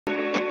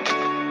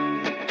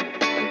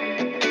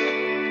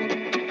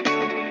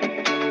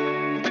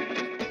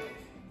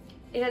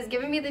It has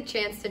given me the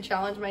chance to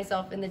challenge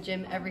myself in the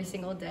gym every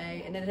single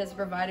day, and it has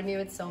provided me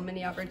with so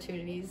many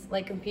opportunities,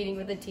 like competing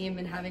with a team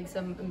and having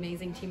some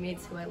amazing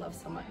teammates who I love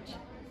so much.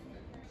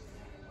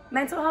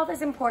 Mental health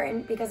is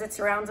important because it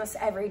surrounds us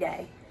every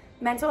day.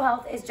 Mental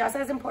health is just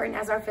as important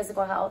as our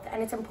physical health,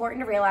 and it's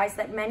important to realize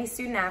that many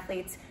student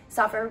athletes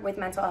suffer with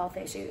mental health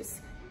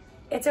issues.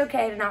 It's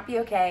okay to not be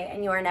okay,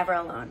 and you are never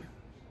alone.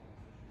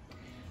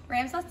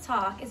 Rams Let's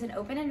Talk is an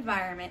open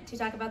environment to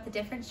talk about the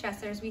different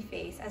stressors we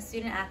face as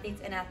student athletes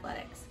in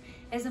athletics.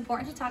 It is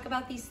important to talk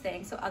about these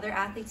things so other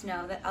athletes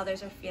know that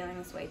others are feeling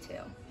this way too.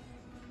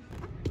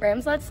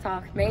 Rams Let's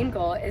Talk main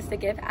goal is to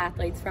give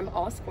athletes from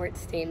all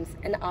sports teams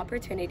an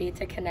opportunity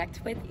to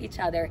connect with each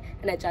other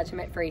in a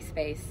judgment-free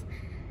space.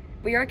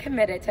 We are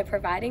committed to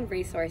providing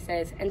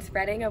resources and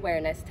spreading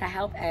awareness to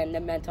help end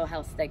the mental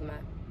health stigma.